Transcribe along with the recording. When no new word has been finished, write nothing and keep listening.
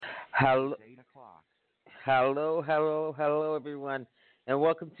Hello, hello, everyone, and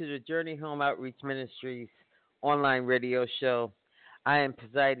welcome to the Journey Home Outreach Ministries online radio show. I am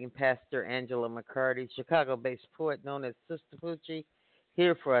presiding pastor Angela McCarty, Chicago-based poet known as Sistapoochie,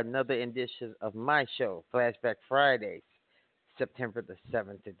 here for another edition of my show, Flashback Fridays, September the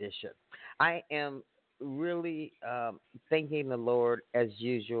 7th edition. I am really thanking the Lord as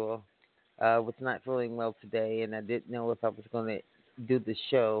usual. Was not feeling well today, and I didn't know if I was going to do the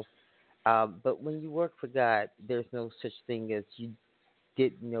show. But when you work for God, there's no such thing as you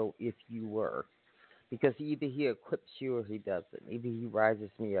didn't know if you were. Because either He equips you or He doesn't. Either He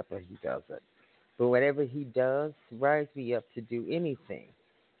rises me up or He doesn't. But whatever He does, rise me up to do anything,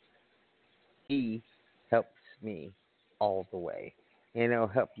 He helps me all the way. And it'll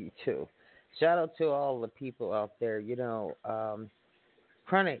help you too. Shout out to all the people out there.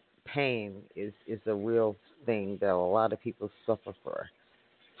 Chronic pain is a real thing that a lot of people suffer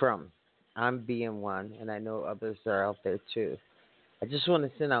from. I'm being one, and I know others are out there too. I just want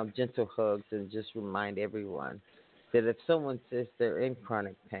to send out gentle hugs and just remind everyone that if someone says they're in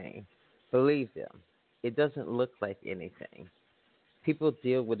chronic pain, believe them. It doesn't look like anything. People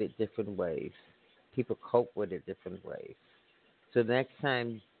deal with it different ways. People cope with it different ways. So the next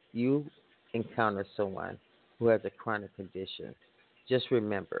time you encounter someone who has a chronic condition, just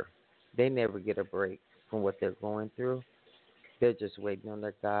remember they never get a break from what they're going through. They're just waiting on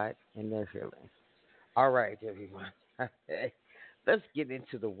their God and their healing. All right, everyone. Let's get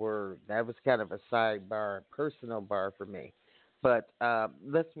into the word. That was kind of a sidebar, personal bar for me. But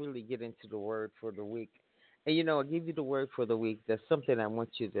let's really get into the word for the week. And I'll give you the word for the week. That's something I want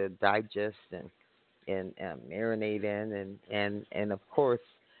you to digest and marinate in, and of course,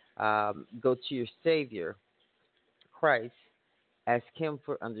 go to your Savior, Christ. Ask Him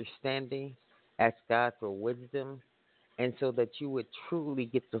for understanding. Ask God for wisdom, and so that you would truly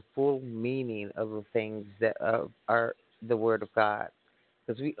get the full meaning of the things that are the Word of God.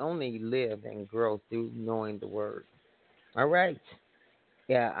 Because we only live and grow through knowing the Word. All right.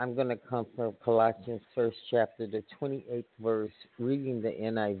 Yeah, I'm going to come from Colossians first chapter, the 28th verse, reading the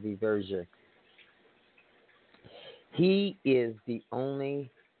NIV version. He is the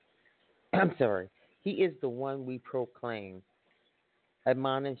only, I'm sorry, He is the one we proclaim,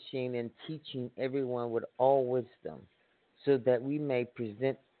 admonishing and teaching everyone with all wisdom, so that we may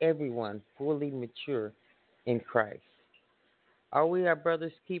present everyone fully mature in Christ. Are we our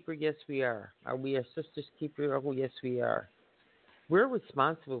brother's keeper? Yes, we are. Are we our sister's keeper? Oh, yes, we are. We're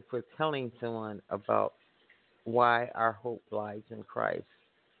responsible for telling someone about why our hope lies in Christ.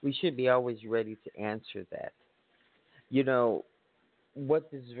 We should be always ready to answer that. You know, what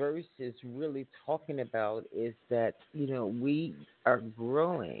this verse is really talking about is that, we are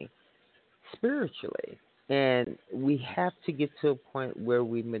growing spiritually, and we have to get to a point where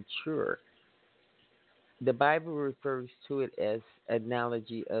we mature. The Bible refers to it as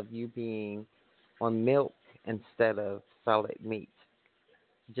analogy of you being on milk instead of solid meat,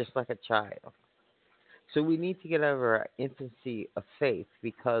 just like a child. So we need to get over our infancy of faith,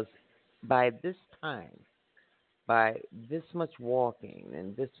 because by this time, by this much walking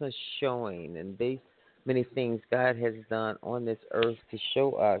and this much showing and these many things God has done on this earth to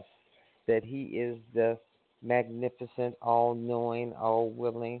show us that He is the magnificent, all knowing, all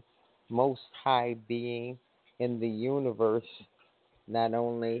willing, most high being in the universe. Not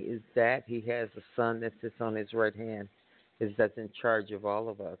only is that, He has a Son that sits on His right hand, is that's in charge of all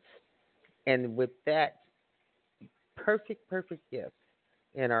of us. And with that perfect gift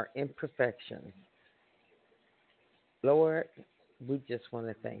in our imperfections, Lord, we just want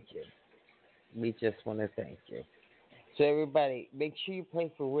to thank you. We just want to thank you. So, everybody, make sure you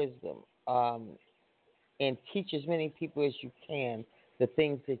pray for wisdom, and teach as many people as you can the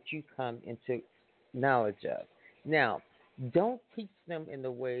things that you come into knowledge of. Now, don't teach them in the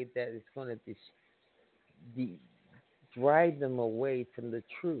way that is going to de- drive them away from the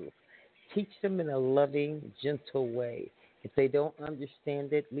truth. Teach them in a loving, gentle way. If they don't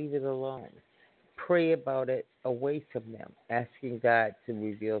understand it, leave it alone. Pray about it away from them, asking God to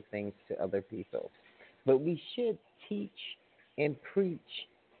reveal things to other people. But we should teach and preach,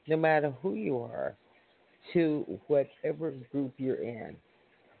 no matter who you are, to whatever group you're in.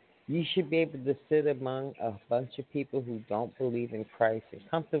 You should be able to sit among a bunch of people who don't believe in Christ and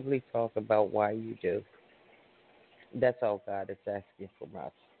comfortably talk about why you do. That's all God is asking from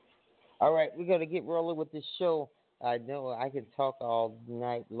us. All right, we're going to get rolling with this show. I know I can talk all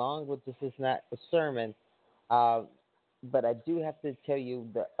night long, but this is not a sermon. Uh, but I do have to tell you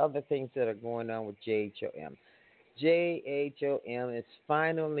the other things that are going on with JHOM. JHOM is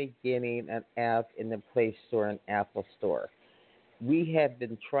finally getting an app in the Play Store and Apple Store. We have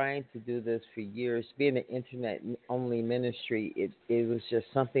been trying to do this for years. Being an internet only ministry, it was just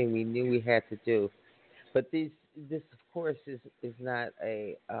something we knew we had to do. But this of course is not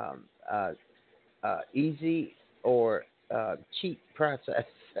a easy or cheap process.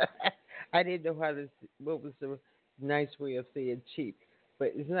 I didn't know what was the nice way of saying cheap,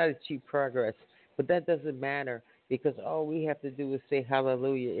 but it's not a cheap progress. But that doesn't matter because all we have to do is say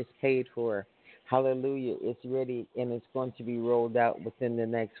hallelujah, it's paid for. Hallelujah, it's ready and it's going to be rolled out within the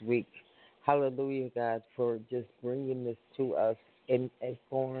next week. Hallelujah, God, for just bringing this to us in a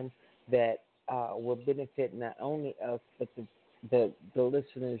form that will benefit not only us but the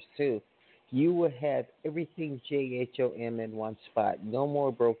listeners too. You will have everything JHOM in one spot. No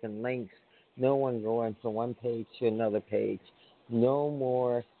more broken links. No one going from one page to another page. No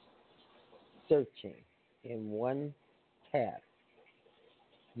more searching. In one tab,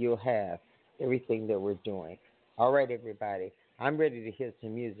 you'll have everything that we're doing. All right, everybody. I'm ready to hear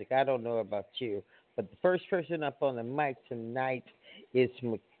some music. I don't know about you, but the first person up on the mic tonight is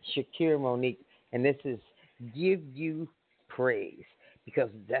Shakira Monique, and this is Give You Praise because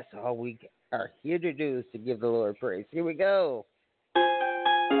that's all we are here to do is to give the Lord praise. Here we go.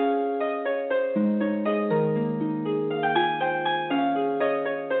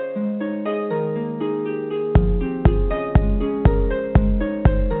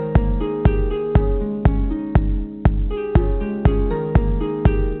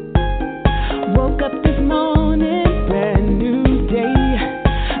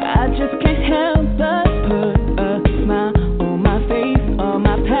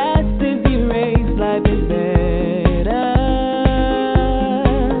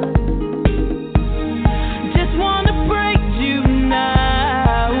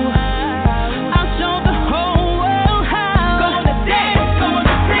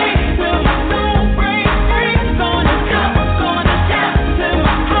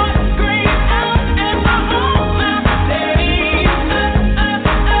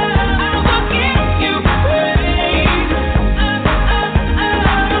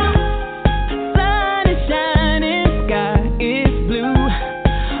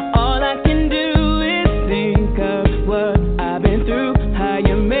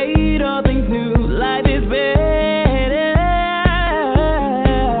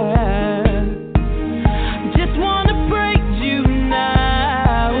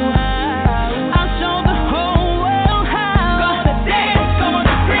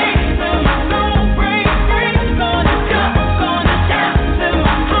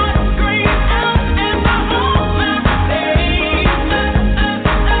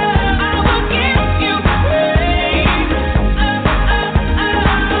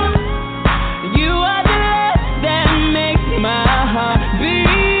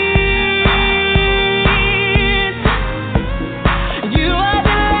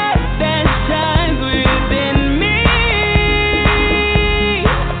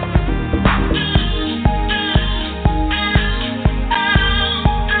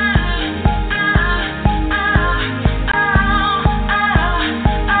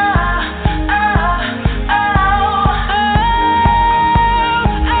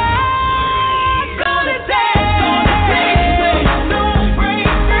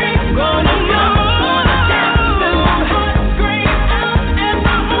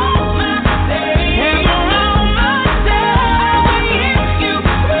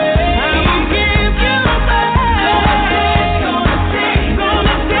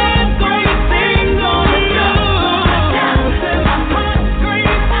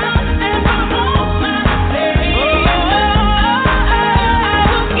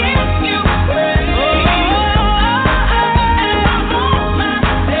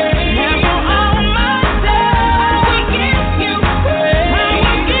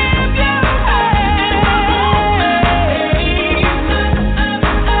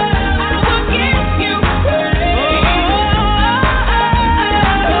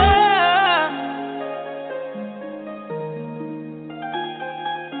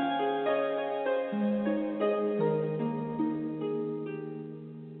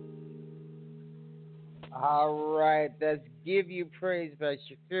 All right, let's give you praise by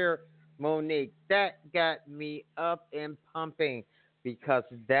Shakir Monique. That got me up and pumping because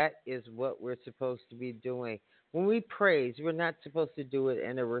that is what we're supposed to be doing. When we praise, we're not supposed to do it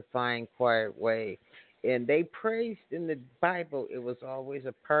in a refined, quiet way. And they praised in the Bible, it was always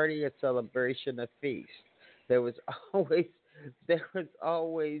a party, a celebration, a feast. There was always there was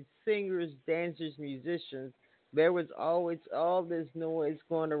always singers, dancers, musicians. There was always all this noise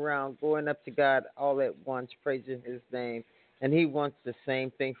going around, going up to God all at once, praising His name. And He wants the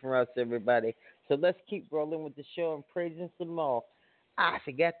same thing from us, everybody. So let's keep rolling with the show and praising some more. I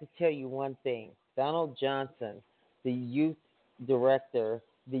forgot to tell you one thing. Donald Johnson, the youth director,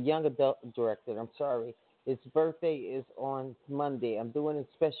 the young adult director, I'm sorry, his birthday is on Monday. I'm doing a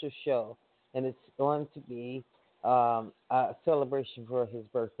special show, and it's going to be a celebration for his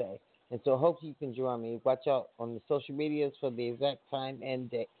birthday. And so I hope you can join me. Watch out on the social medias for the exact time and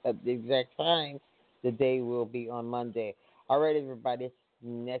day, the exact time. The day will be on Monday. All right, everybody.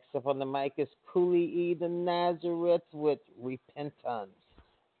 Next up on the mic is Cooley E. the Nazareth with Repentance.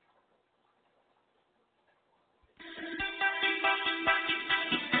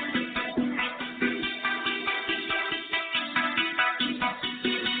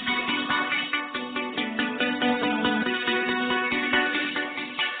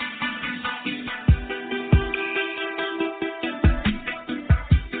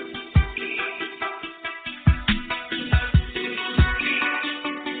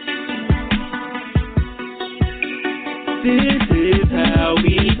 This is how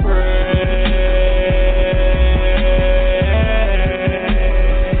we pray.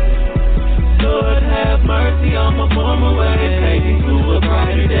 Lord, have mercy on my former ways. Take me to a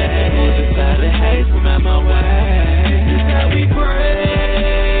brighter day. Move the side of hate from out my way. This is how we pray.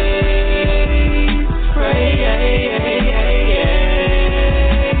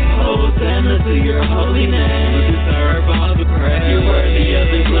 Hosanna to your holy name. You deserve all the praise. You're worthy of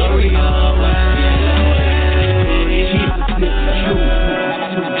the glory always.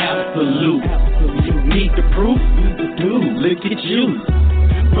 Absolute. You need the proof? Look at you.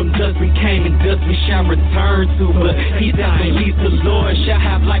 From dust we came and dust we shall return to. But he that believes the Lord shall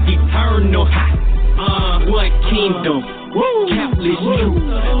have life eternal. What kingdom? Countless truth.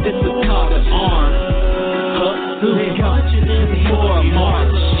 This is called an arm. For a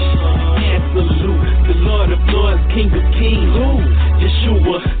march. Absolute. The Lord of Lords, King of Kings.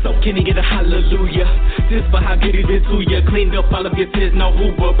 Yeshua, so can he get a hallelujah? This for how good he been to ya. Cleaned up all of your sins, no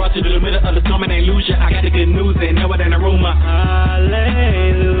Hoover. Brought you to the middle of the storm and ain't lose ya. I got the good news and know it ain't a rumor. Hallelujah.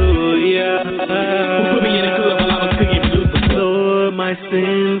 Who put me in the club while I was cooking Lucifer? Lord, my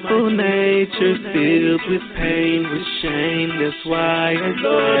sinful nature filled with pain, with shame. That's why I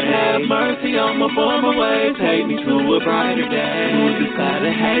Lord, have mercy on my former ways. Take me to a brighter day. Move the side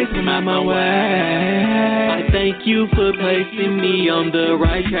of hate from out my way. I thank you for placing me on the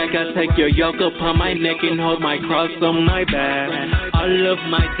right track. I take your yoke upon my neck and hold my cross on my back. All of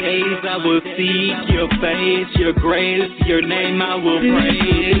my days I will seek your face, your grace, your name I will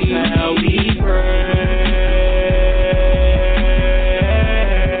praise. How we pray.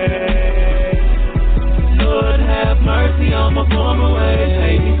 Lord, have mercy on my former ways.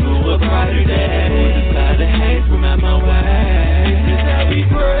 Take me to a brighter day. Move the side of hate from out my way. This is how we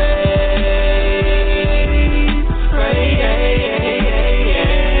pray.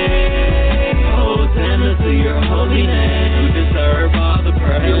 Hosanna to your holy name. You deserve all the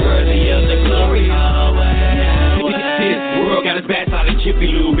praise. You're worthy of the glory always. This world got us backside of Chippy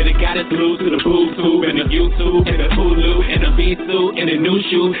Lube, and it got us glued to the boob tube, and the YouTube, and the Hulu, and the V2, and the new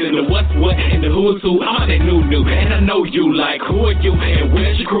shoes, and the what's what, and the who's who. I'm on that new, and I know you like, who are you, and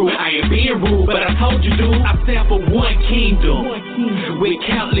where's your crew? I ain't being rude, but I told you, dude, I stand for one kingdom, with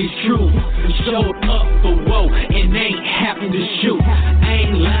countless truths. Showed up for woe, and ain't happen to shoot. I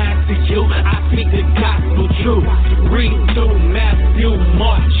ain't lying to you, I speak the gospel truth. Read through Matthew,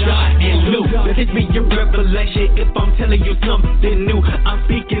 Mark, John, and Luke. Teach me your revelation if I'm telling you something new. I'm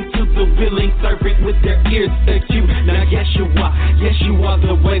speaking to the willing servant with their ears acute. Now yes you are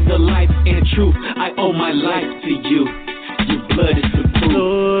the way, the life, and truth. I owe my life to you. Your blood is the proof.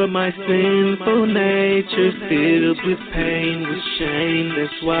 Lord, my sinful nature filled with pain, with shame.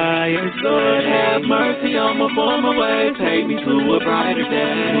 That's why I Lord, have mercy on my former ways. Take me to a brighter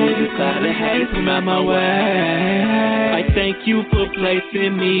day. Move the side of hate from out my way. I thank you for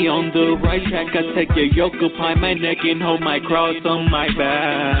placing me on the right track. I take your yoke upon my neck and hold my cross on my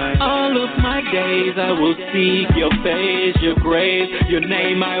back. All of my days I will seek your face, your grace, your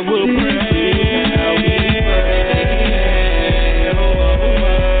name I will praise. How we pray.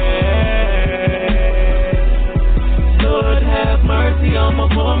 Lord, have mercy on my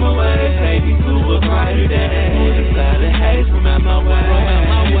former ways. Take me to a brighter day. Move the side of hate from out my way.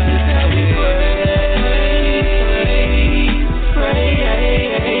 This is how we pray.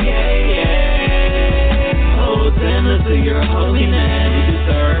 Hosanna to your holy name. You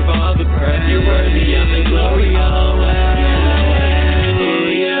deserve all the praise. You're worthy of the glory always.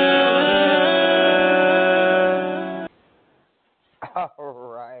 All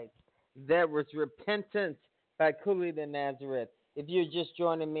right. That was Repentance by Cooley the Nazareth. If you're just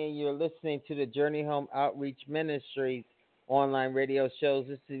joining me, you're listening to the Journey Home Outreach Ministries online radio shows.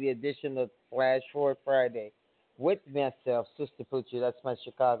 This is the edition of Flash Forward Friday with myself, Sistapoochie. That's my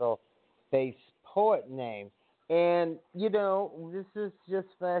Chicago-based poet name. And, this is just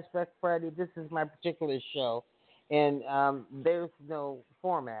Flashback Friday. This is my particular show. And there's no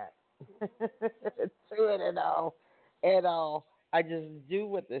format to it at all. At all. I just do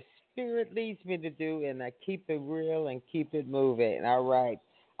what the Spirit leads me to do, and I keep it real and keep it moving. All right.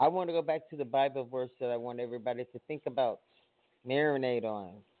 I want to go back to the Bible verse that I want everybody to think about, marinate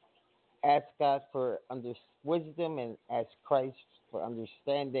on. Ask God for wisdom and ask Christ for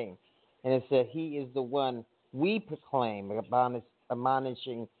understanding. And it said he is the one we proclaim,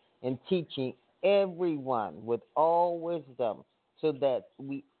 admonishing and teaching everyone with all wisdom, so that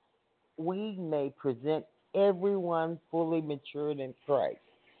we may present everyone fully matured in Christ.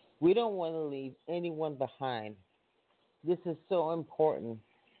 We don't want to leave anyone behind. This is so important.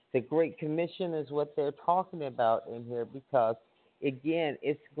 The Great Commission is what they're talking about in here, because, again,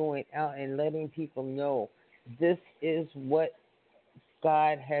 it's going out and letting people know this is what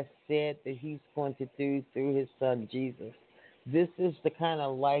God has said that he's going to do through his son Jesus. This is the kind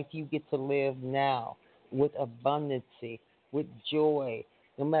of life you get to live now, with abundancy, with joy.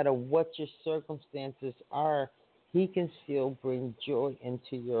 No matter what your circumstances are, he can still bring joy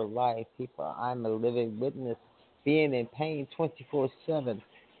into your life. People, I'm a living witness. Being in pain 24/7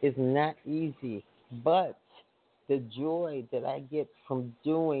 is not easy, but the joy that I get from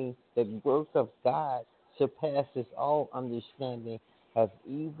doing the work of God surpasses all understanding of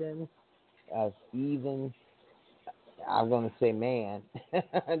even I'm going to say man,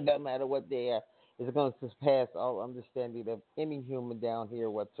 no matter what they are, it's going to surpass all understanding of any human down here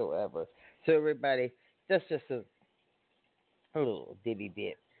whatsoever. So everybody, that's just a little ditty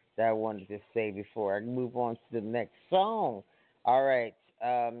bit that I wanted to say before I move on to the next song. All right.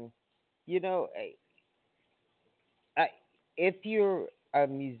 If you're a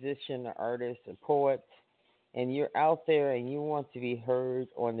musician, an artist, a poet, and you're out there and you want to be heard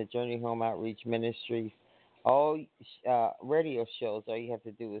on the Journey Home Outreach Ministries, all radio shows, all you have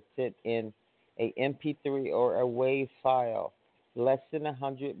to do is sit in a MP3 or a WAV file, less than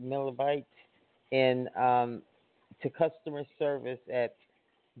 100 millibytes, and to customer service at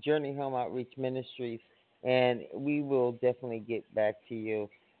Journey Home Outreach Ministries, and we will definitely get back to you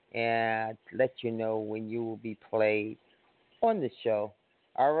and let you know when you will be played on the show.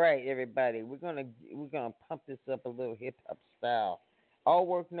 All right, everybody, we're gonna pump this up a little hip hop style. All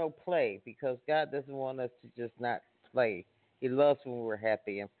work, no play, because God doesn't want us to just not play. He loves when we're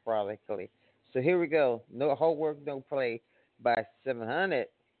happy and frolically. So here we go. No whole work, no play by 700.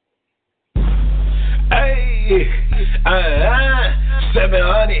 Hey,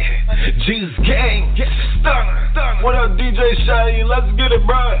 700, Jesus Gang, stunner. What up, DJ Shiny? Let's get it,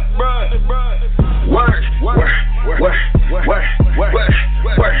 bro. Work.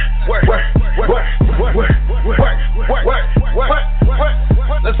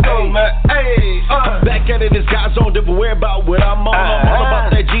 Let's go, man. Hey, back at it, this guy's on different. Worry about what I'm on. I'm all about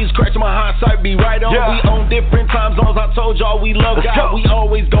that Jesus Christ. My hindsight be right on. We on different time zones. I told y'all we love God. We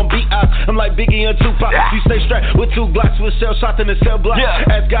always gonna be out. I'm like Biggie and Tupac. You stay strapped with 2 Glocks with shell shots in the cell block.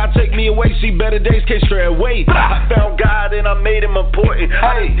 As God take me away, see better days can't stray away. I found God and I made him important.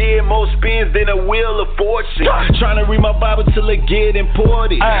 I did more spins than a wheel of fortune. Trying to read my Bible till it get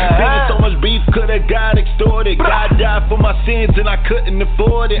imported. Been in so much beef, could've got extorted. God died for my sins and I couldn't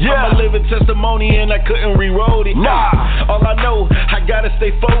afford it. I'm a living testimony and I couldn't rewrote it. All I know, I gotta stay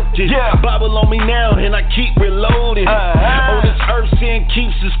focused. Bible on me now and I keep reloading. On this earth, sin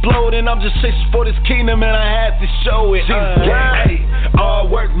keeps exploding. I'm just chasing for this kingdom and I had to show it. All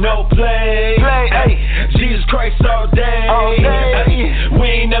work, no play. Jesus Christ all day. We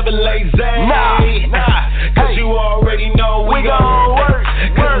ain't never lazy. Cause you already know we gon' work.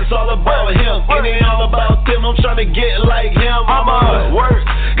 Cause it's all about him. It ain't all about them. I'm trying to get like him. I'ma work.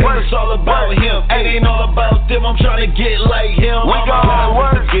 Cause it's all about him. It ain't all about them. I'm trying to get like him. We gon'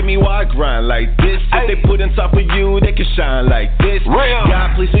 work. Forgive me why I grind like this. If they put on top of you, they can shine like this.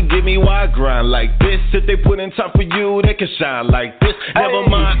 God, please forgive me why I grind like this. If they put on top of you, they can shine like this. Never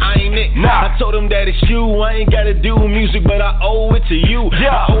mind, I ain't it. I told them that it's you. I ain't gotta do music, but I owe it to you.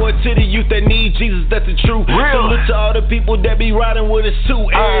 I owe it to the youth that need Jesus. That's the truth. Salute to all the people that be riding with us too.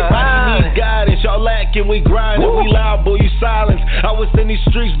 Everybody needs guidance. Y'all lacking, we grinding. We loud, boy, you silence. I was in these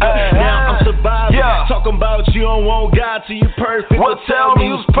streets, but now I'm surviving. Talking about you don't want God till you perfect. Well, tell me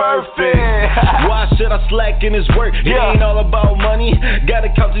who's perfect. Why should I slack in his work? It ain't all about money.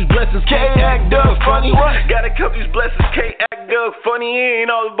 Gotta count these blessings, can't act up funny. Gotta count these blessings, can't act up funny. It ain't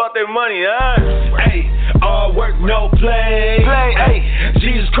all about that money, huh? Hey, all work, no play. Hey,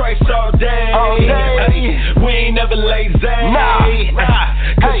 Jesus Christ all day. Hey, we ain't never lazy.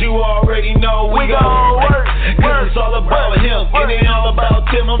 Cause you already know we gon' work. Cause it's all about him. It ain't all about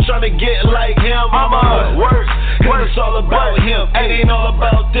him. I'm trying to get like him. I'ma work. Cause it's all about him. It ain't all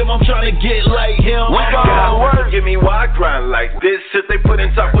about them. I'm trying to get like him. We gon' work. Give me why I grind like this. If they put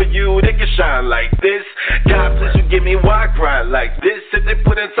in top of you, they can shine like this. God, please you give me why I grind like this. If they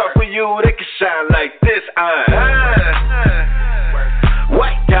put in top of you, they can shine like this.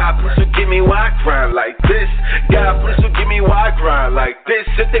 What? God, please you give me why I grind like this. God, please you give me why I grind like this.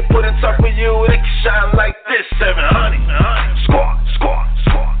 If they put in top of you, they can shine like this. 700. Squad.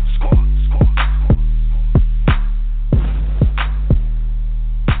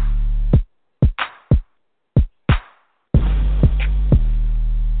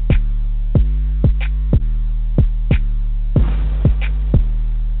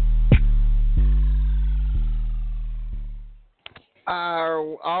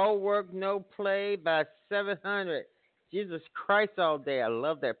 All Work No Play by 700. Jesus Christ all day. I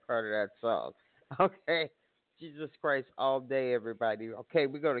love that part of that song. Okay. Jesus Christ all day, everybody. Okay,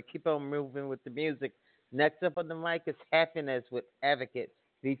 we're going to keep on moving with the music. Next up on the mic is Happiness with Advocate,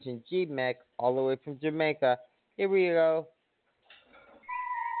 featuring G-Mac all the way from Jamaica. Here we go.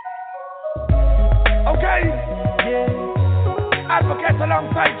 Okay. Advocate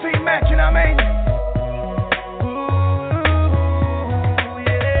alongside G-Mac, you know what I mean?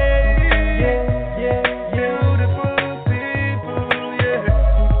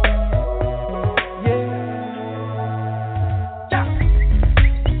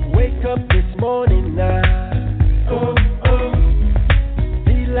 Morning now,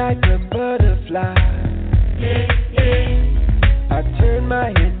 feel like a butterfly. I turn my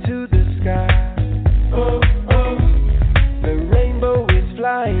head to the sky. The rainbow is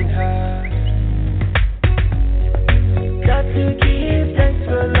flying high. Got to give thanks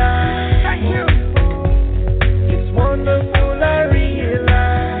for life. Thank you. It's wonderful, I realize.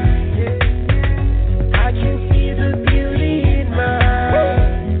 I can see the beauty in my eyes.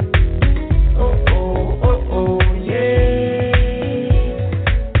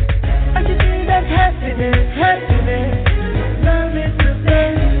 Happiness, love is the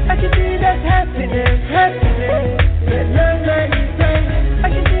best. I can see that happiness, that love that is best. I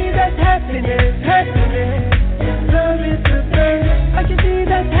can see that happiness, love is the best. I can see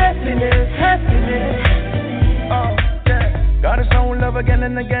that happiness. Oh, yeah. Gotta show love again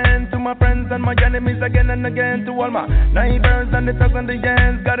and again to my friends and my enemies again and again to all my neighbors and the thugs and the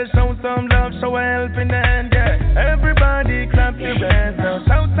ends. Gotta show some love, show a helping hand, yeah. Everybody clap your hands now,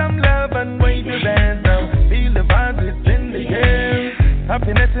 show some love and wave your hands now. Feel the vibes, it's in the air.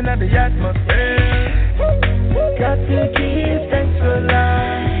 Happiness in the atmosphere. Got to give thanks for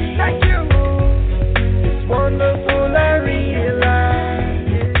life. Thank you. It's wonderful, I realize.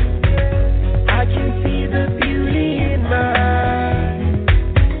 I can see the beauty in my eyes.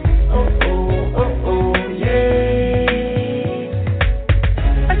 Oh, yeah.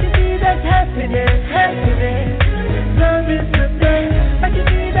 I can see that happiness. Love is the best. I can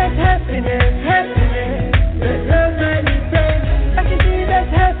see that happiness. The love that is best. I can see that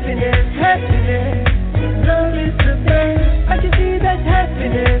happiness. Love is the best. I can see that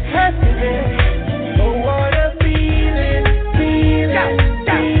happiness. Oh, what a feeling.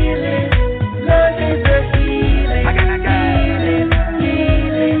 Love is a healing.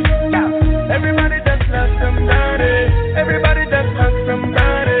 Everybody just love somebody. Everybody just hug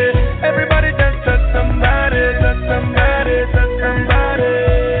somebody. Everybody just touch somebody. Touch somebody.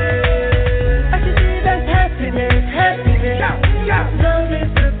 I can see that happiness. Love is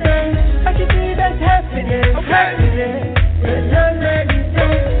the best. I can see that happiness. The love that is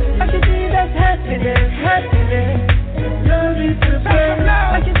best. I can see that happiness. Love is the best.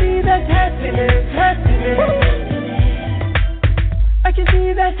 I can see that happiness. I can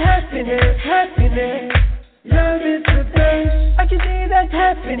see that happiness. Love is the best. I can see that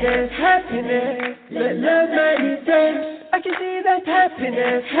happiness. The love that is best. I can see that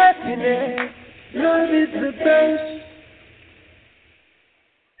happiness. Love is the best.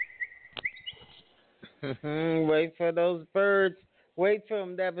 Wait for those birds. Wait for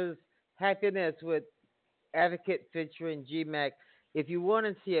them. That was Happiness with Advocate featuring G-Mac. If you want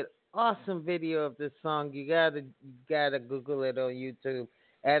to see an awesome video of this song, you gotta Google it on YouTube.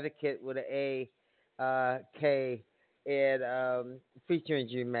 Advocate with an A, K, and featuring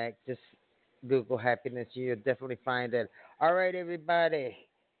G-Mac. Just Google happiness, you'll definitely find it. All right, everybody,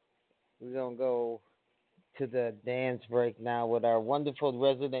 we're gonna go to the dance break now with our wonderful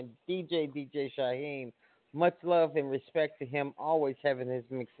resident DJ Shaheem. Much love and respect to him, always having his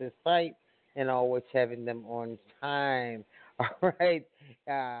mixes tight and always having them on time. All right,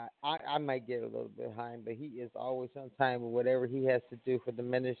 I might get a little bit behind, but he is always on time with whatever he has to do for the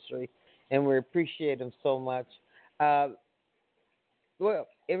ministry, and we appreciate him so much. Uh, well,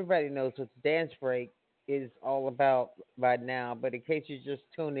 everybody knows what the dance break is all about by now, but in case you're just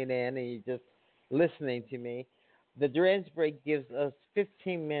tuning in and you're just listening to me, the dance break gives us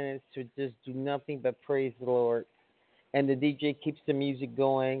 15 minutes to just do nothing but praise the Lord, and the DJ keeps the music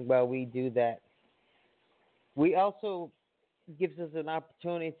going while we do that. We also gives us an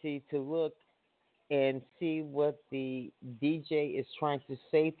opportunity to look and see what the DJ is trying to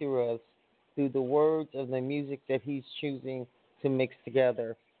say through us through the words of the music that he's choosing to mix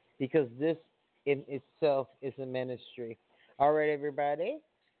together, because this in itself is a ministry. All right, everybody,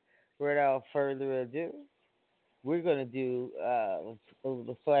 without further ado, we're going to do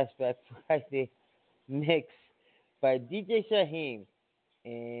the Flashback Friday mix by DJ Shaheem.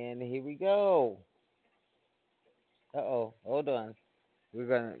 And here we go. Hold on. We're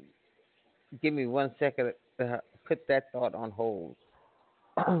going to give me 1 second to put that thought on hold.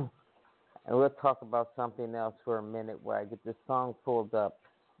 And we'll talk about something else for a minute while I get this song pulled up.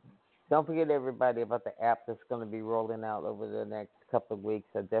 Don't forget, everybody, about the app that's going to be rolling out over the next couple of weeks.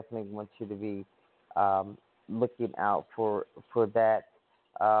 I definitely want you to be looking out for that.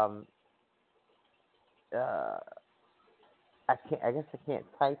 I guess I can't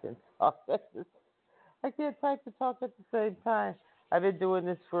type and talk. I can't type and talk at the same time. I've been doing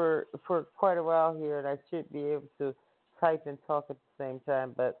this for quite a while here, and I should be able to type and talk at the same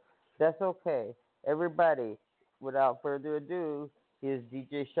time, but that's okay. Everybody, without further ado, here's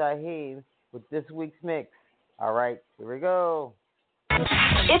DJ Shaheem with this week's mix. All right, here we go.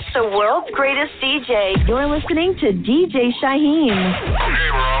 It's the world's greatest DJ. You're listening to DJ Shaheem. Okay,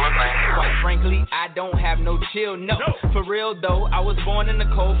 we're all in line. Quite frankly, I don't have no chill, no. For real, though, I was born in the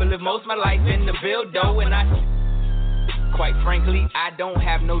cold, but live most of my life in the Ville, though, and Quite frankly, I don't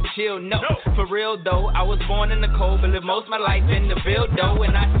have no chill, no. For real, though, I was born in the cold, but live most of my life in the Ville, though,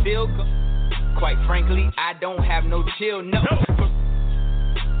 and I still go. Quite frankly, I don't have no chill, no.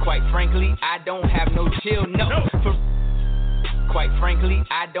 Quite frankly, I don't have no chill, no. Quite frankly,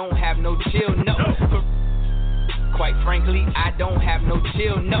 I don't have no chill, no. Quite frankly, I don't have no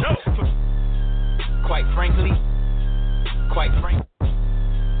chill, no. Quite frankly, quite frankly,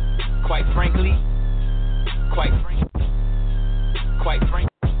 quite frankly, quite frankly, quite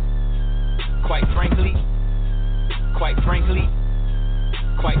frankly, quite frankly, quite frankly,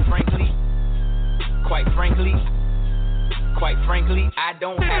 quite frankly, quite frankly, quite frankly, I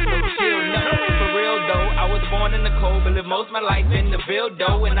don't have no chill, no. For real though, I was born in the cold, but live most of my life in the Ville,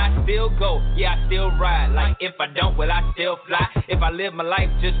 though, and I still go. Yeah, I still ride. Like if I don't, well, I still fly. If I live my life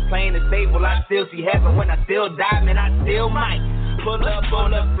just plain and stable, I still see heaven. When I still die, man, I still might pull up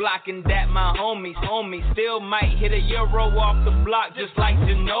on the block and that my homies still might hit a euro off the block just like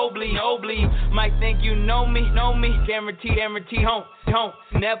Ginobili. Might think you know me, guarantee, home.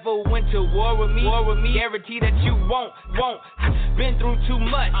 Never went to war with me, guarantee that you won't. Been through too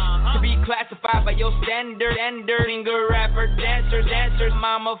much to be classified by your standard. Singer, rapper, dancers,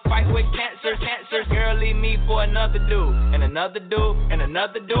 mama fight with cancer. Girl, leave me for another dude, and another dude.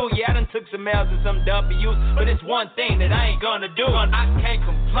 Yeah, I done took some L's and some W's, but it's one thing that I ain't gonna do. I can't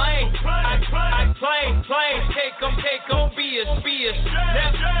complain. I plain. Take on be a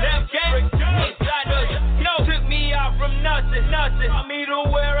left game. Inside us, no, took me out from nothing. I'm me to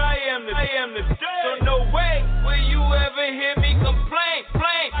where I am today. So no way will you ever hear me complain.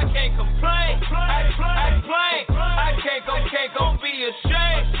 I can't complain. I can't go be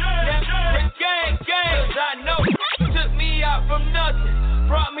ashamed. Left game. 'Cause I know took me out from nothing,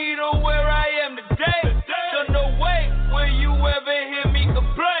 brought me to where I am today. So no way will you ever hear me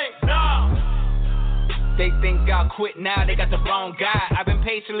complain. Nah. They think I'll quit now, they got the wrong guy. I've been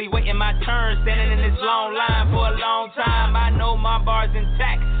patiently waiting my turn, standing in this long line for a long time. I know my bar's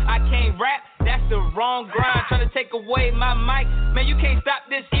intact, I can't rap, that's the wrong grind. Trying to take away my mic, man, you can't stop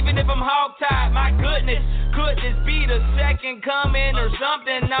this even if I'm hog-tied. My goodness, could this be the second coming or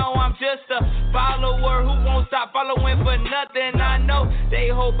something? No, I'm just a follower who won't stop following for nothing. I know they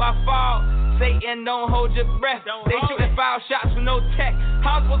hope I fall. Satan, don't hold your breath. They shooting foul shots with no tech.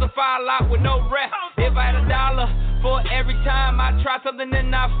 I'm supposed to file out with no ref. If I had $1 for every time I try something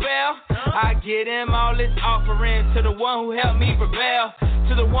and I fail, I get him all this offering to the one who helped me prevail,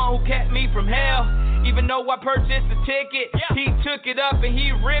 to the one who kept me from hell. Even though I purchased the ticket, he took it up and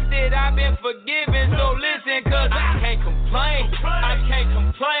he ripped it. I've been forgiven, so listen, cause I can't complain. I can't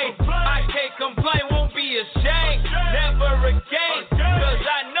complain. I can't complain, won't be ashamed. Never again, cause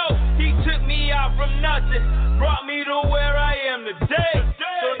I know he took me out from nothing, brought me to where I am today.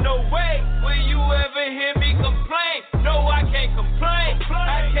 So no way will you ever hear me complain. No, I can't complain.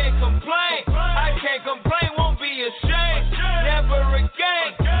 I can't complain. I can't complain, won't be ashamed. Never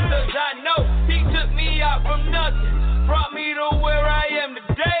again, cause I know he took me out from nothing, brought me to where I am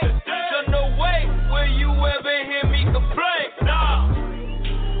today. So no way will you ever hear me complain. Nah.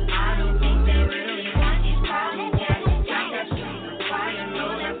 I don't think they really want these problems, yeah. Got that street with fire,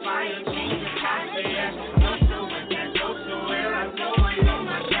 know that fire changes faster, yeah. No silver can go to where I go, I know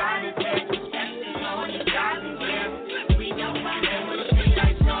my God is there, protecting all these gardens, yeah. We don't run them when the street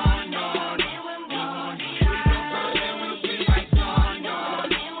lights on, no.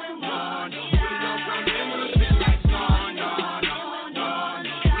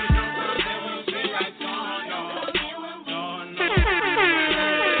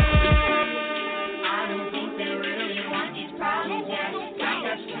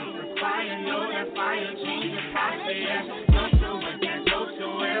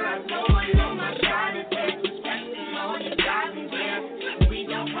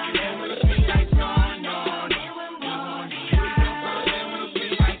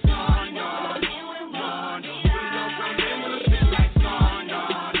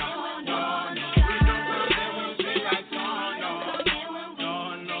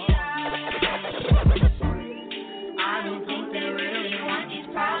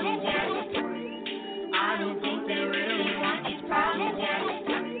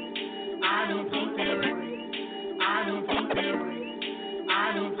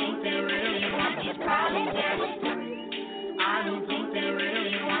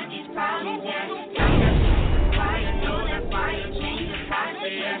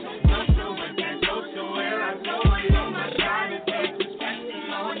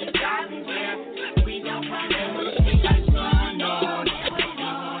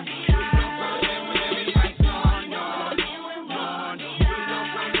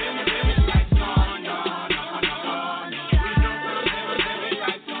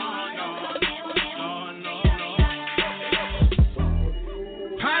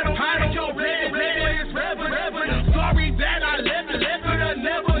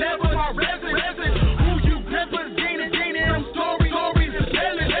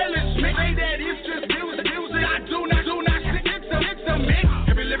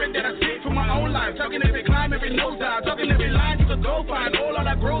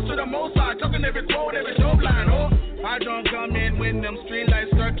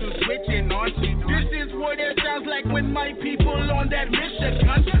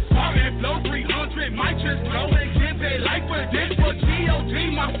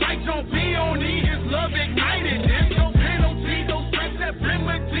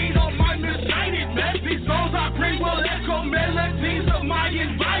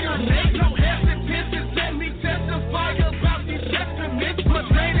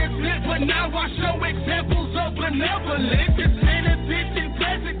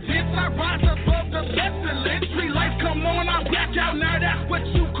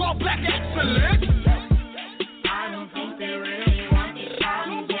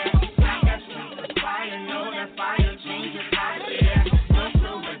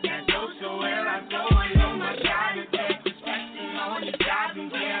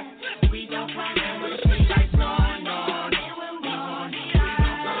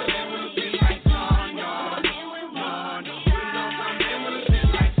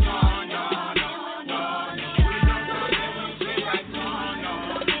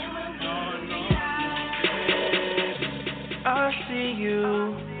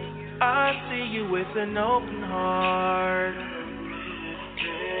 An open heart.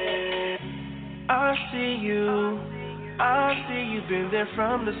 I see you've been there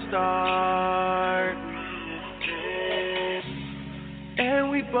from the start. And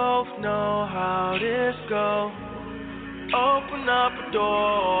we both know how this go. Open up a door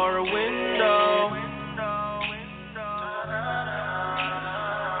or a window.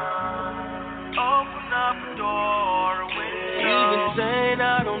 Open up a door or a window. You've been saying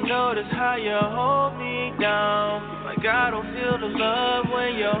I don't notice how you hold me down. Like I don't feel the love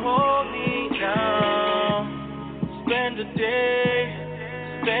when you hold me down. Spend the day,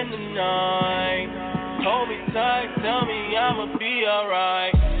 spend the night. Hold me tight, tell me I'ma be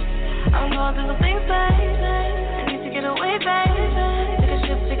alright. I'm going through some things, babe. I need to get away, babe. Take a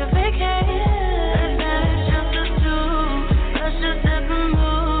trip, take a vacation. It's just us two. Let's just set the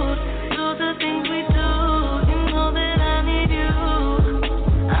mood. Do the things we do.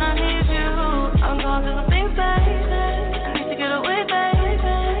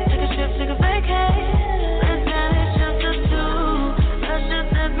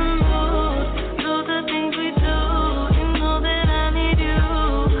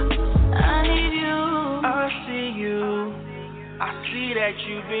 that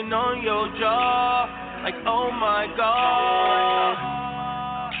you've been on your jaw. Like, oh my God.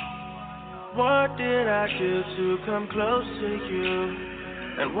 What did I do to come close to you?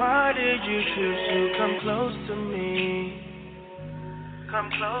 And why did you choose to come close to me? Come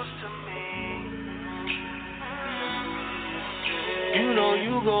close to me. You know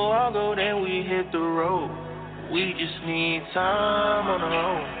you go, I'll go, then we hit the road. We just need time on our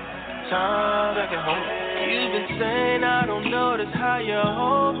own. Time back at home. You've been saying I don't notice how you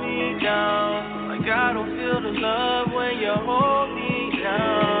hold me down. Like I don't feel the love when you hold me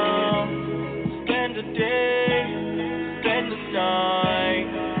down. Spend the day, spend the night.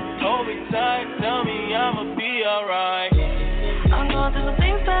 Hold me tight, tell me I'ma be alright. I'm going through some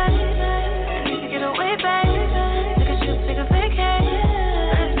things, babe. I need to get away, babe. Take a trip, take a vacation.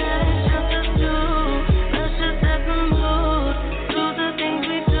 Let's just us two. Let's just set the mood. Do the things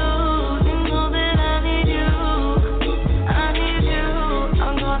we do. You know that I need you. I need you.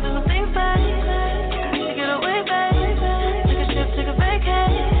 I'm going through some things, babe. I need to get away, babe. Take a trip, take a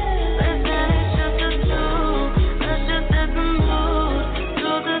vacation. Let's just us two. Let's just set the mood.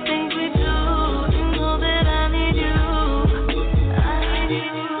 Do the things we do. You know that I need you.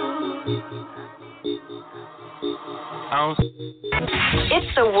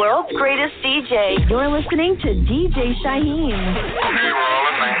 It's the world's greatest DJ. You're listening to DJ Shaheem.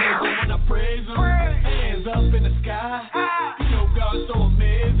 When I praise him, hands up in the sky. You know God's so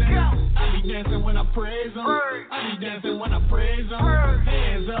amazing. I be dancing when I praise him. I be dancing when I praise him.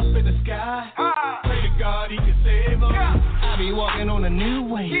 Hands up in the sky. Pray to God he can save him. I be walking on a new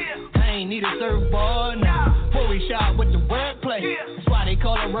way. I ain't need a surfboard now. Before we shot with the wordplay. That's why they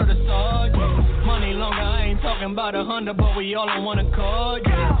call it Rudder Sergeant. Money longer, I ain't talking about 100, but we all on one accord,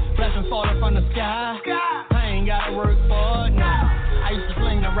 yeah. Blessings falling from the sky. I ain't gotta work for it, no. I used to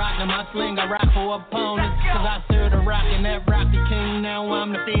sling the rock, and I sling a rock for opponents. Cause I served the rock, and that rock the king. Now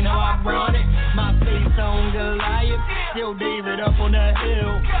I'm the fiend, how I run it. My face on Goliath, still David up on the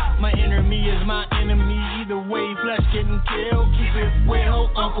hill. My enemy is my enemy, either way, flesh getting killed. Keep it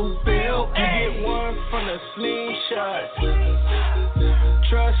real, Uncle Bill. You get one from the slingshot.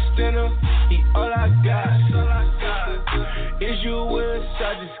 Trust in him, he all I got. Is you with,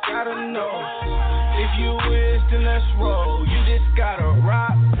 I just gotta know. If you is, then let's roll. You just gotta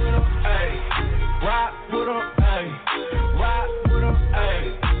rock with him, ayy. Rock with him, ayy. Rock with him, ayy.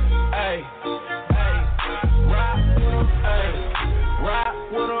 Ayy, ayy. Rock with him, ayy. Rock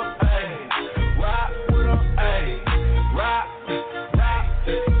with him, ayy. Rock with him, ayy. Rock,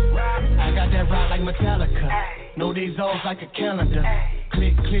 rock. I got that rock like Metallica. No days off like a calendar.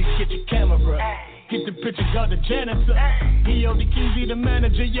 Click, click, get your camera. Get the picture, got the janitor. He hold the keys, he the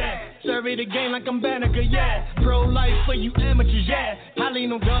manager, yeah. Survey the game like I'm Banneker, yeah. Pro life for you amateurs, yeah. I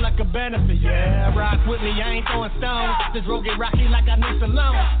lean on God like a banister, yeah. Rock with me, I ain't throwing stones. This road get rocky like I need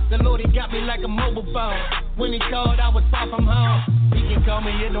alone. The Lord, he got me like a mobile phone. When he called, I was far from home. He can call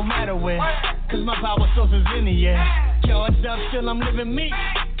me, it don't matter where. Cause my power source is in the air. Charged up, still I'm living me.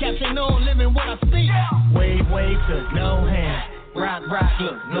 Captain on, living what I speak. Wave, wave to no hand. Rock, rock,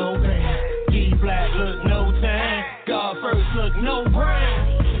 look, no pain. G black, look, no tan. God first, look, no brand.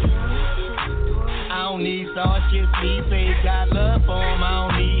 I don't need starships, need fake. Got love for 'em, I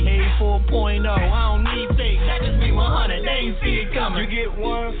don't need hate 4.0. I don't need fake, that just be 100. They ain't see it coming. You get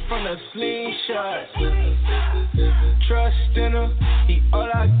one from the slingshot. Trust in him, he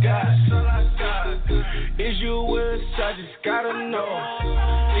all I got. Is you with, I just gotta know.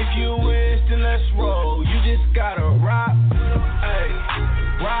 If you is, then let's roll. You just gotta rock with him, ayy.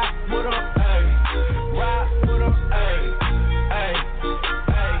 Rock with him, ayy. Rock with him, ayy. Ayy,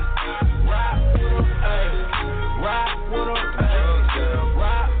 ayy. Rock with him, ayy. Rock with him, ayy.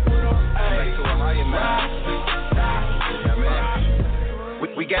 Rock with him, ayy. Rock.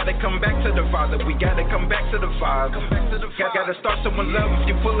 We gotta come back to the Father. We gotta come back to the Father. Gotta start someone love.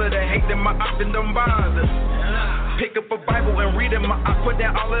 Get full of the hate, then my op and don't bother. Pick up a Bible and read it. My op put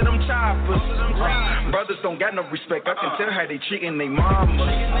down all of them choppers. Brothers don't got no respect. I can tell how they treating they mama.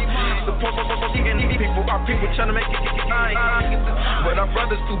 Support people. Our people trying to make it nice. But our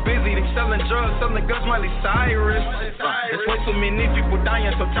brothers too busy. They selling drugs, selling guns, Miley Cyrus. There's way too many people dying.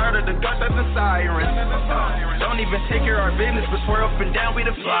 So tired of the guns and the sirens. Don't even take care of our business, but swear up and down we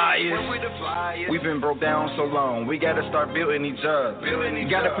the flyers. We've been broke down so long. We gotta start building each other.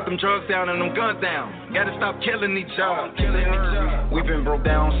 Gotta put them drugs down and them guns down. Gotta stop killing each other. We've been broke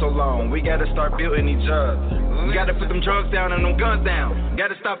down so long. We gotta start building each other. We gotta put them drugs down and them guns down.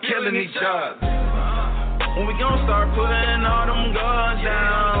 Gotta stop killing each other. When we gonna start putting all them guns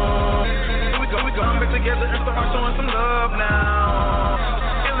down? We gonna come back together and start showing some love now.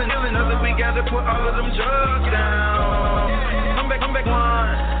 Killing others, we gotta put all of them drugs down. Come back back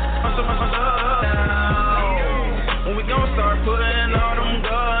one. So much love now. When we gon' start putting all them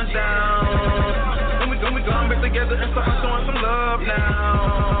guns down. When we come back together and start showing some love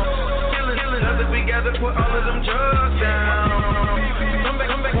now. Feeling us if we gather, put all of them drugs down. Come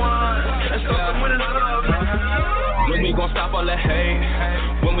back one. And start some winning love now. When we gon' stop all the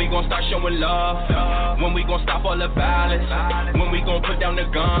hate? When we gon' start showing love? When we gon' stop all the violence? When we gon' put down the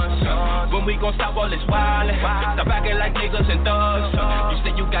guns? When we gon' stop all this wildin'? Stop acting like niggas and thugs. You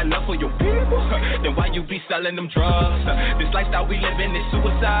say you got love for your people, then why you be selling them drugs? This lifestyle we livin' is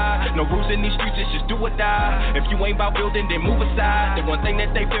suicide. No rules in these streets, it's just do or die. If you ain't about building, then move aside. The one thing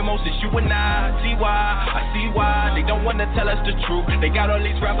that they fear most is you and I. I see why they don't wanna tell us the truth. They got all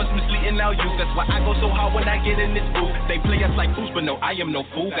these rappers misleading our youth. That's why I go so hard when I get in this booth. They play us like fools, but no, I am no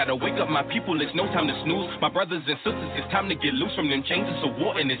fool. Gotta wake up my people, it's no time to snooze. My brothers and sisters, it's time to get loose from them chains. It's a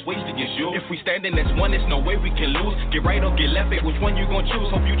war and it's waged against you. If we standing as one, it's no way we can lose. Get right or get left, which one you gon' choose?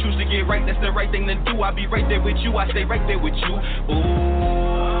 Hope you choose to get right, that's the right thing to do. I'll be right there with you, I stay right there with you.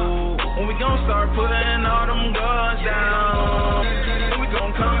 Ooh. When we gon' start putting all them guns down. When we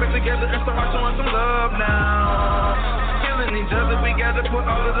gon' come back together and start showing some love now. Killing each other, we gotta put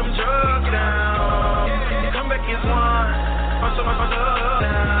all of them drugs down. Come back as one. So much love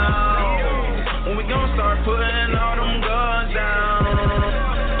now. When we gon' start putting all them guns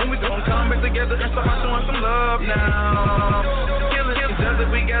down. When we gon' come back together and start showing some love now. Killing each other,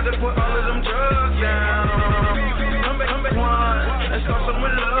 we gotta put all of them drugs down. Come back one, and start some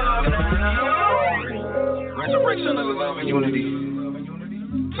with love now. Resurrection of love and unity.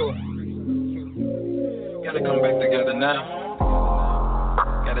 Cool. Gotta come back together now.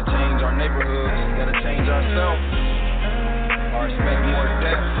 Gotta change our neighborhoods, gotta change ourselves. Or expect more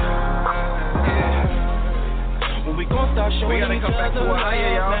death. Yeah. When we gon' start showing, we gotta come back to a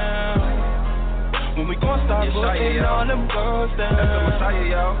higher, y'all. When we gon' start putting all them girls down. That's the Messiah,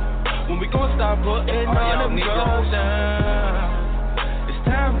 y'all. When we gon' start putting all them girls down. It's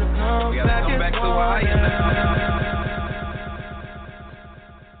time to come back and back to a higher now.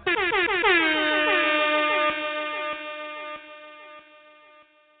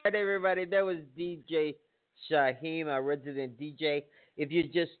 All right, everybody, that was DJ Shaheem, our resident DJ. If you're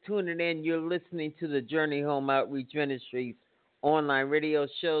just tuning in, you're listening to the Journey Home Outreach Ministries online radio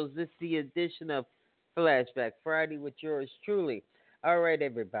shows. This is the edition of Flashback Friday with yours truly. All right,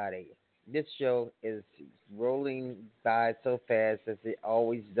 everybody, this show is rolling by so fast as it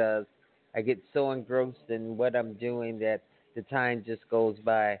always does. I get so engrossed in what I'm doing that the time just goes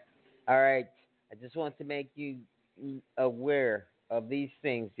by. All right, I just want to make you aware of these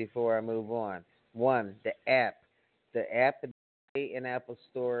things before I move on. One, the app. The app in Apple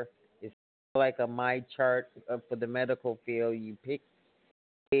Store is like a My Chart for the medical field. You pick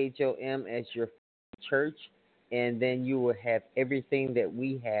HOM as your church, and then you will have everything that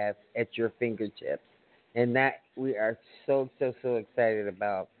we have at your fingertips. And that we are so excited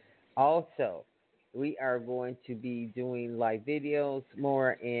about. Also, we are going to be doing live videos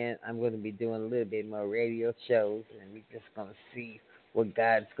more, and I'm going to be doing a little bit more radio shows, and we're just going to see where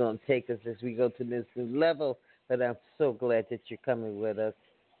God's going to take us as we go to this new level. But I'm so glad that you're coming with us.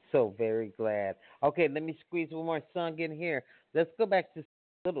 So very glad. Okay, let me squeeze one more song in here. Let's go back to a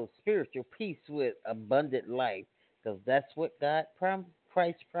little spiritual peace with abundant life, because that's what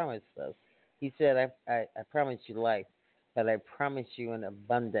Christ promised us. He said, I promise you life, but I promise you an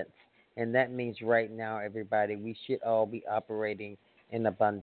abundance. And that means right now, everybody, we should all be operating in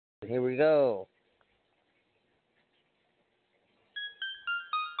abundance. Here we go.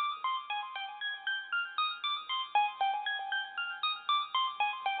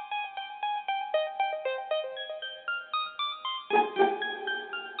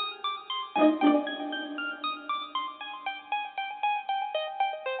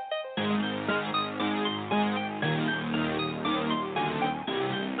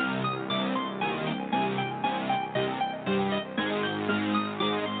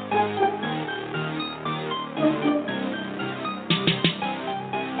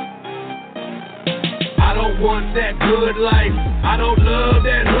 Want that good life, I don't love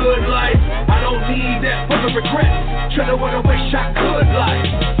that hood life. I don't need that full of regret. Tryna what I wish I could life.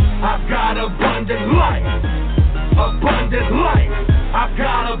 I've got abundant life, abundant life. I've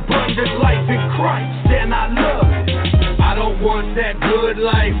got abundant life in Christ, and I love it. I don't want that good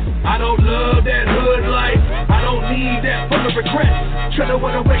life, I don't love that hood life. I don't need that full of regret. Tryna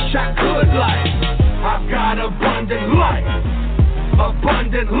what I wish I could life. I've got abundant life,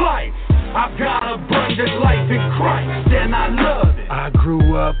 abundant life. I've got abundant life in Christ, and I love it. I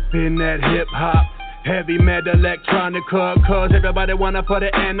grew up in that hip-hop, Heavy metal, electronica, cause everybody wanna put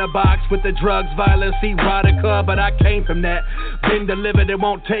it in a box with the drugs, violence, erotica. But I came from that, been delivered, it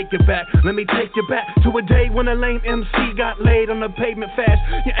won't take it back. Let me take you back to a day when a lame MC got laid on the pavement fast.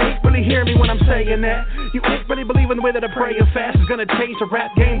 You ain't really hearing me when I'm saying that. You ain't really believing the way that I pray and fast is gonna change the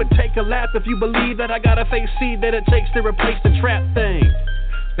rap game. But take a laugh if you believe that I gotta face seed that it takes to replace the trap thing.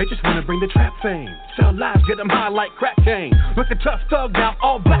 They just wanna bring the trap fame. Sell lives, get them high like crack gang. Look a tough thug now,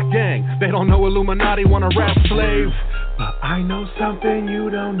 all black gang. They don't know Illuminati, want a rap slave. But I know something you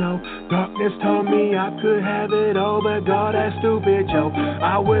don't know. Darkness told me I could have it all, but God, that's stupid, yo.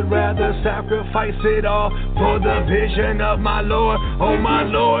 I would rather sacrifice it all for the vision of my Lord. Oh my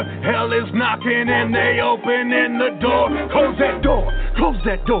Lord, hell is knocking and they opening the door. Close that door, close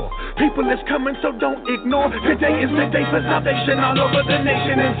that door. People is coming, so don't ignore. Today is the day for salvation all over the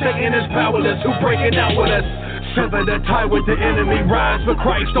nation, and Satan is powerless. Who breaking out with us? Sever the tie with the enemy. Rise for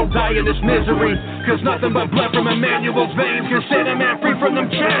Christ, don't die in this misery. Cause nothing but blood from Emmanuel's veins can set a man free from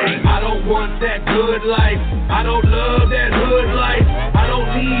them chains. I don't want that good life. I don't love that hood life. I don't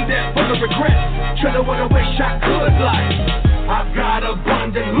need that full of regret. Shoulda, woulda, wish I could life. I've got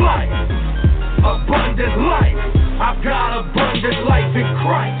abundant life. Abundant life. I've got abundant life in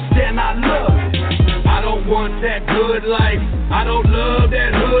Christ, and I love it. I don't want that good life. I don't love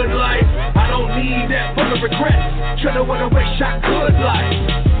that hood life. I don't need that full of regret. Shoulda, woulda, wish I could life.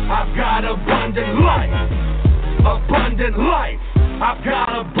 I've got abundant life. Abundant life. I've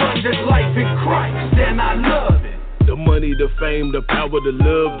got abundant life in Christ, and I love it. The money, the fame, the power, the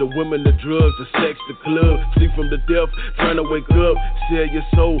love, the women, the drugs, the sex, the club. Sleep from the death, trying to wake up. Sell your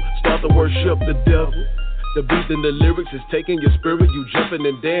soul, start to worship the devil. The beat and the lyrics is taking your spirit. You jumping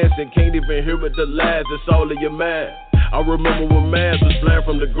and dancing, can't even hear it, the lies, it's all in your mind. I remember when Mavs was flying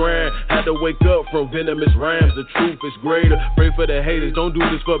from the ground. Had to wake up from venomous rhymes. The truth is greater. Pray for the haters, don't do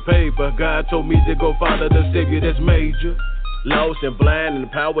this for paper. God told me to go follow the Savior that's major. Lost and blind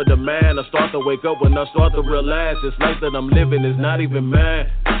and power the man. I start to wake up when I start to realize this life that I'm living is not even mine.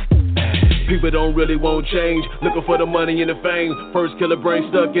 People don't really want change, looking for the money and the fame. First killer brain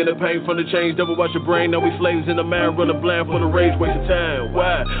stuck in the pain from the change. Devil watch your brain, now we slaves in the mind. Running blind for the rage, wasting time.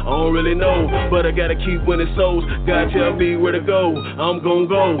 Why? I don't really know, but I gotta keep winning souls. God tell me where to go, I'm gon'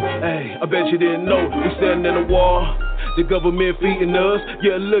 go. Hey, I bet you didn't know, we standing in a war. The government feeding us,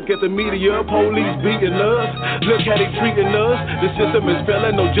 yeah, look at the media, police beating us. Look how they treating us, the system is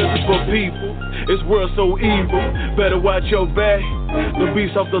failing, no justice for people. This world so evil, better watch your back. The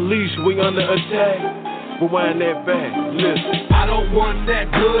beast off the leash, we under attack. Rewind that back, listen. I don't want that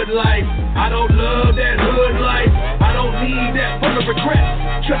good life, I don't love that hood life. I don't need that full of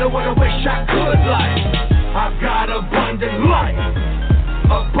regret. Shoulda, woulda, wish I could life. I've got abundant life.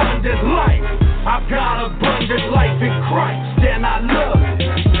 Abundant life. I've got abundant life in Christ, and I love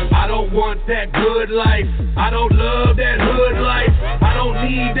it. I don't want that good life. I don't love that hood life. I don't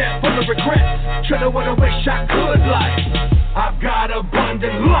need that full of regret. Shoulda, woulda, wish I could life. I've got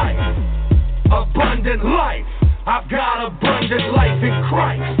abundant life. Abundant life. I've got abundant life in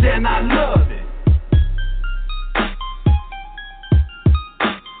Christ, and I love it.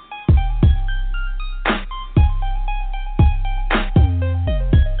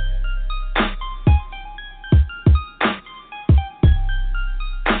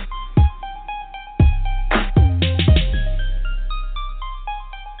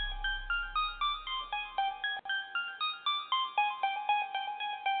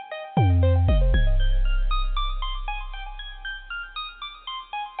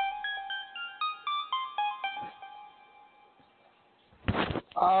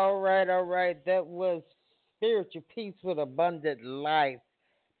 All right. That was Spiritual Peace with Abundant Life,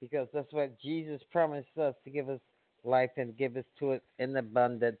 because that's what Jesus promised us, to give us life and give us to it in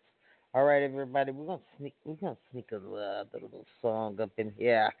abundance. All right, everybody, we're gonna sneak a little song up in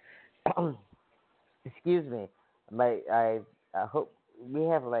here. Excuse me. I hope we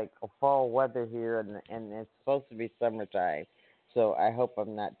have like a fall weather here, and it's supposed to be summertime, so I hope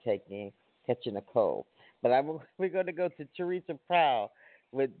I'm not catching a cold. But we're going to go to Teresa Prowl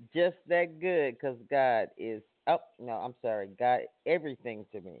with Just That Good, because God is, God, everything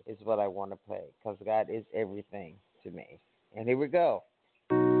to me is what I want to play, because God is everything to me. And here we go.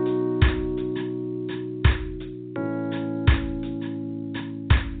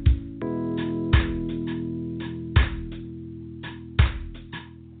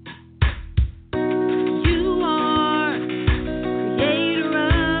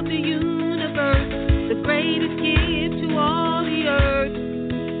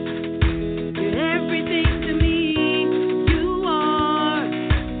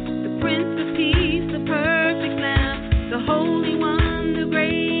 Holy One.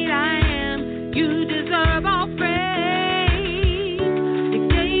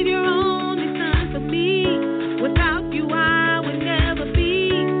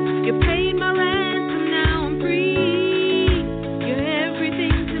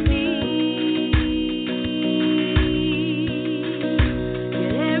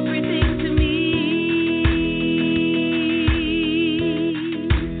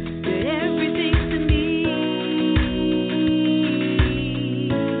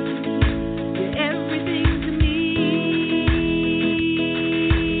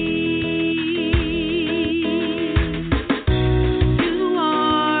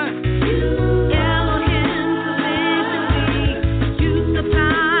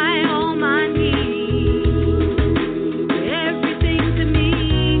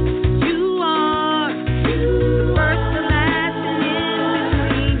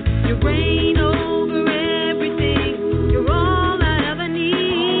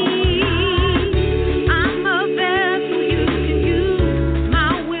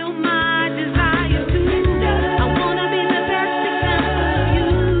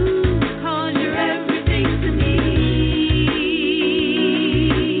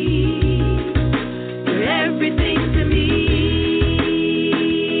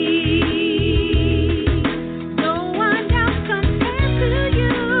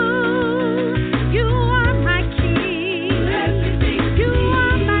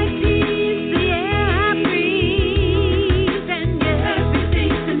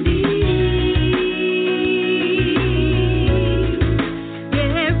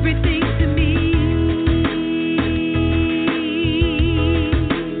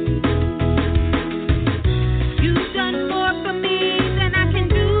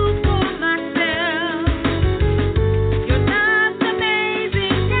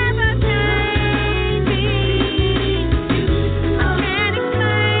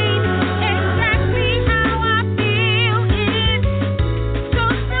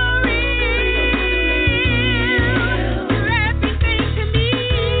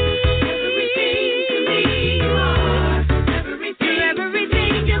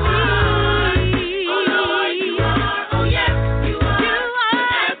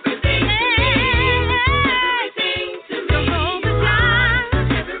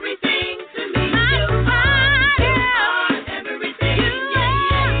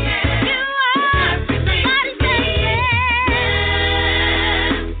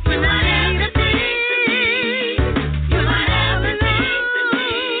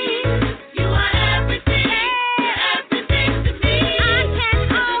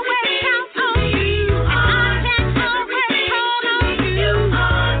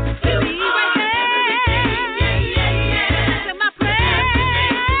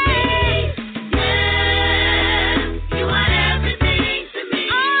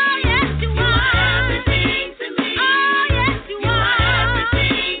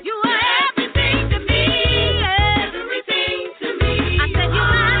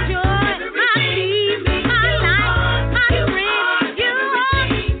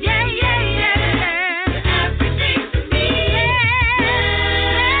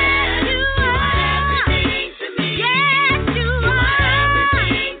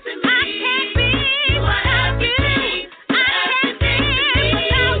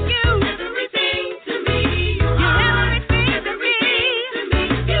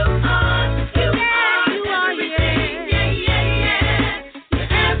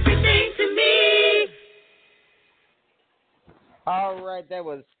 That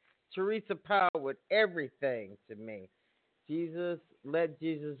was Teresa Powell with Everything to Me. Jesus, let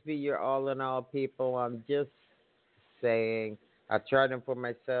Jesus be your all in all, people. I'm just saying, I tried him for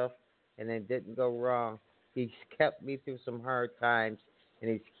myself and it didn't go wrong. He's kept me through some hard times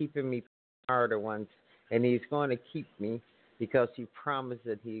and he's keeping me through harder ones. And he's going to keep me because he promised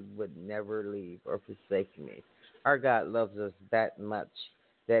that he would never leave or forsake me. Our God loves us that much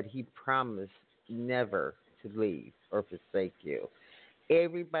that he promised never to leave or forsake you.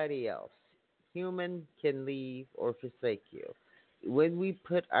 Everybody else, human, can leave or forsake you. When we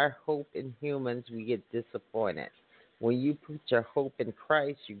put our hope in humans, we get disappointed. When you put your hope in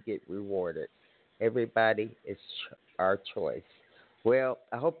Christ, you get rewarded. Everybody is our choice. Well,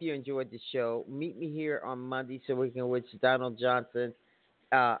 I hope you enjoyed the show. Meet me here on Monday so we can wish Donald Johnson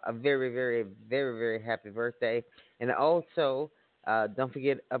a very, very, very, very happy birthday. And also, don't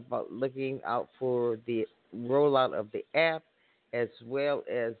forget about looking out for the rollout of the app, as well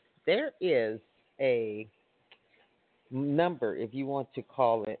as there is a number if you want to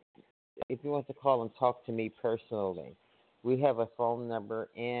call it. If you want to call and talk to me personally, we have a phone number,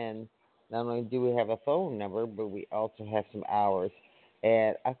 and not only do we have a phone number, but we also have some hours.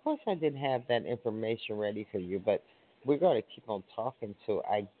 And of course, I didn't have that information ready for you, but we're going to keep on talking till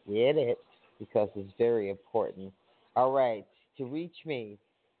I get it because it's very important. All right, to reach me,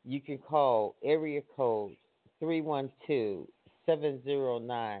 you can call area code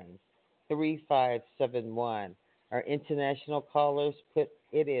 312-709-3571. Our international callers put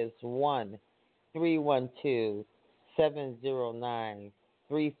it is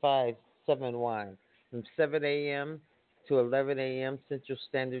 1-312-709-3571 from 7 a.m. to 11 a.m. Central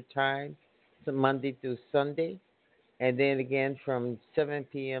Standard Time, so Monday through Sunday, and then again from 7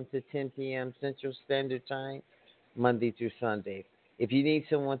 p.m. to 10 p.m. Central Standard Time, Monday through Sunday. If you need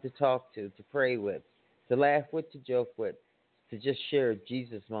someone to talk to pray with, to laugh with, to joke with, to just share a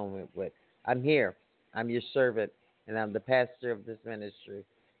Jesus moment with, I'm here. I'm your servant, and I'm the pastor of this ministry,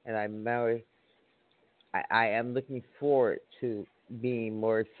 and I am looking forward to being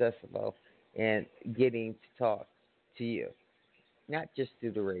more accessible and getting to talk to you, not just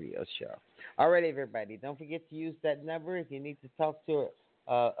through the radio show. All right, everybody, don't forget to use that number if you need to talk to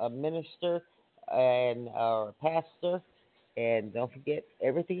a minister and a pastor. And don't forget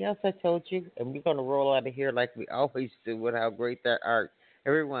everything else I told you. And we're going to roll out of here like we always do with how great that art.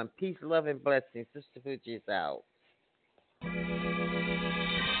 Everyone, peace, love, and blessings. Sistapoochie is out. Consider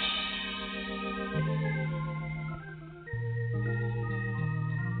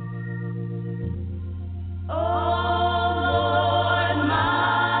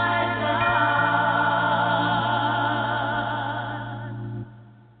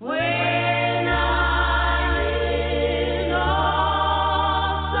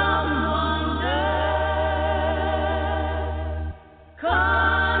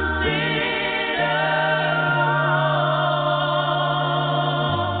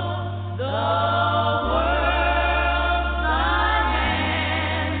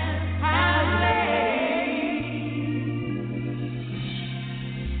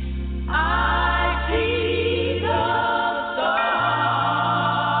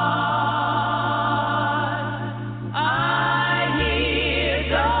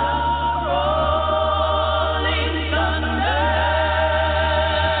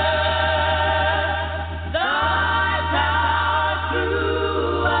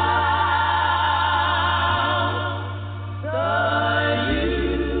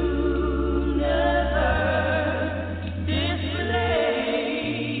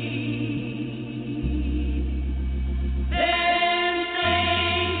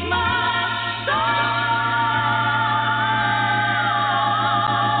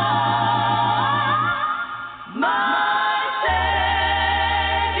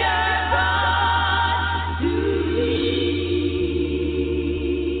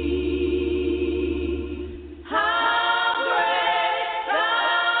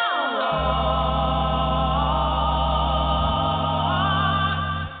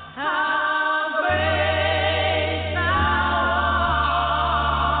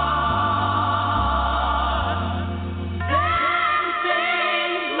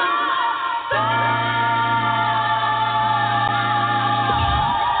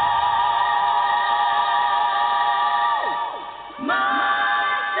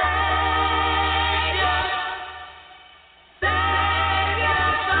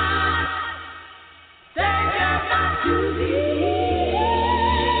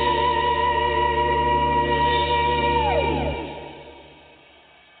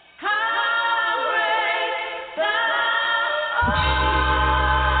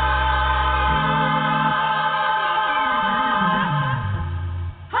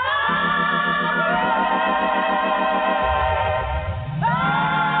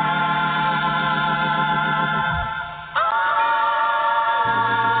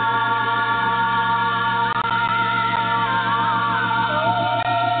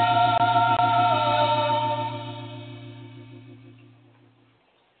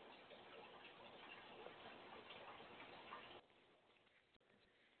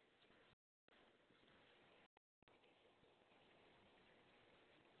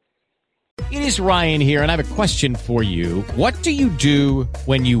It is Ryan here, and I have a question for you. What do you do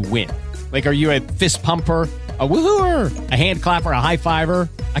when you win? Like, are you a fist pumper, a woohooer, a hand clapper, a high fiver?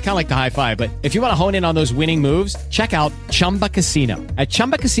 I kind of like the high five, but if you want to hone in on those winning moves, check out Chumba Casino. At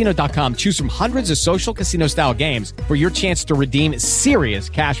ChumbaCasino.com, choose from hundreds of social casino-style games for your chance to redeem serious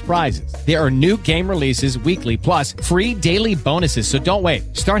cash prizes. There are new game releases weekly, plus free daily bonuses, so don't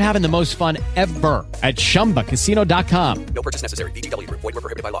wait. Start having the most fun ever at ChumbaCasino.com. No purchase necessary. VGW. Void where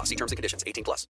prohibited by law. See terms and conditions. 18+.